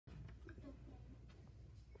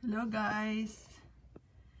Hello guys,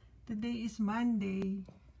 today is Monday.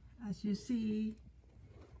 As you see,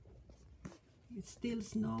 it's still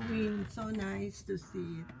snowing. It's so nice to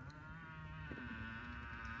see it.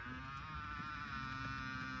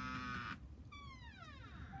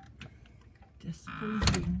 Just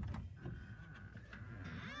freezing.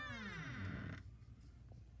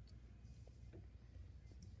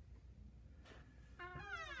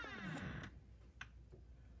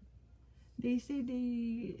 They say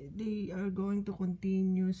they are going to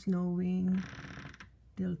continue snowing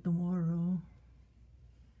till tomorrow.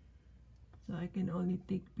 So I can only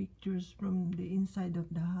take pictures from the inside of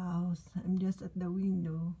the house. I'm just at the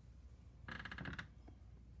window.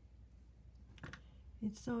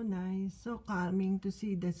 It's so nice, so calming to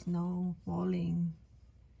see the snow falling.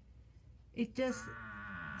 It's just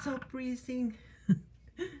so freezing.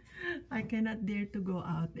 I cannot dare to go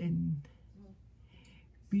out and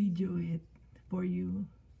video it for you.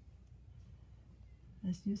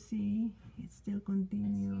 As you see, it still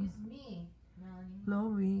continues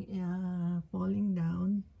flowing, falling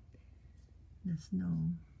down the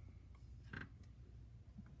snow.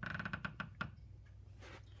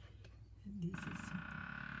 And this is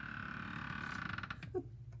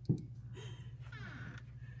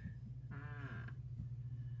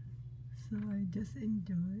so I just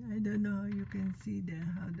enjoy. I don't know how you can see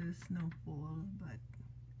how the snow fall, but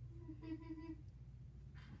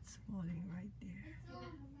it's falling right there.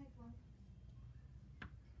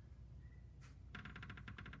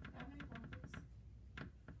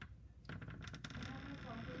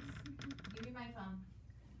 Give me my phone.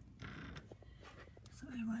 So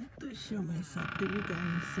I want to show myself to you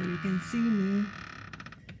guys so you can see me.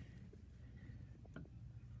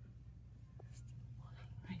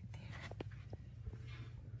 Right there.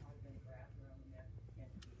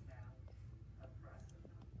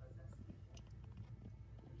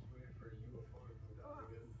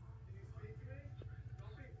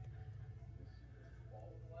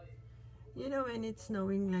 You know, when it's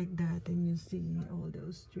snowing like that and you see all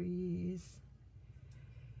those trees,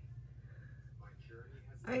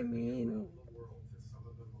 I mean,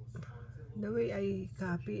 the way I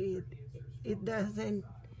copy it, it doesn't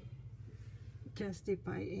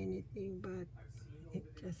justify anything, but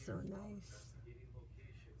it's just so nice.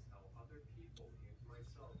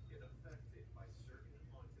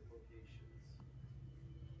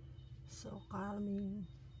 So calming.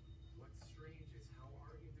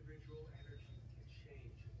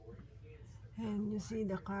 And you see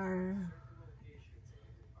the car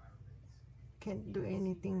can't do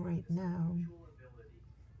anything right now.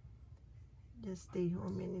 Just stay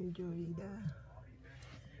home and enjoy the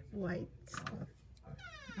white stuff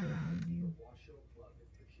around you.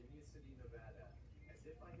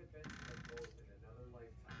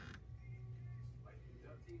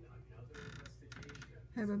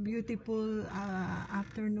 Have a beautiful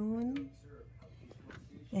afternoon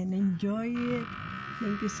and enjoy it.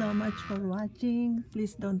 Thank you so much for watching.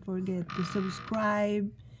 Please don't forget to subscribe,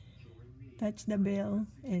 touch the bell,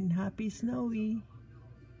 and happy snowy.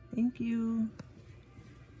 Thank you.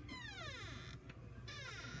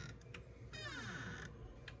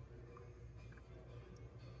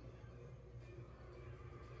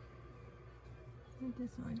 I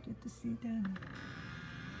just want you to see that.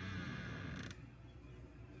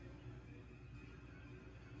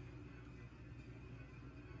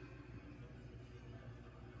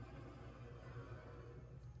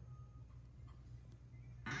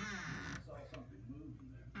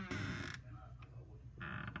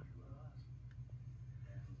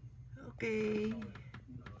 Okay,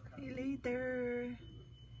 see you later.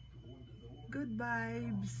 Good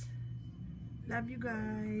vibes. Love you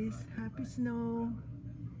guys. Happy snow.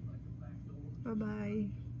 Bye-bye.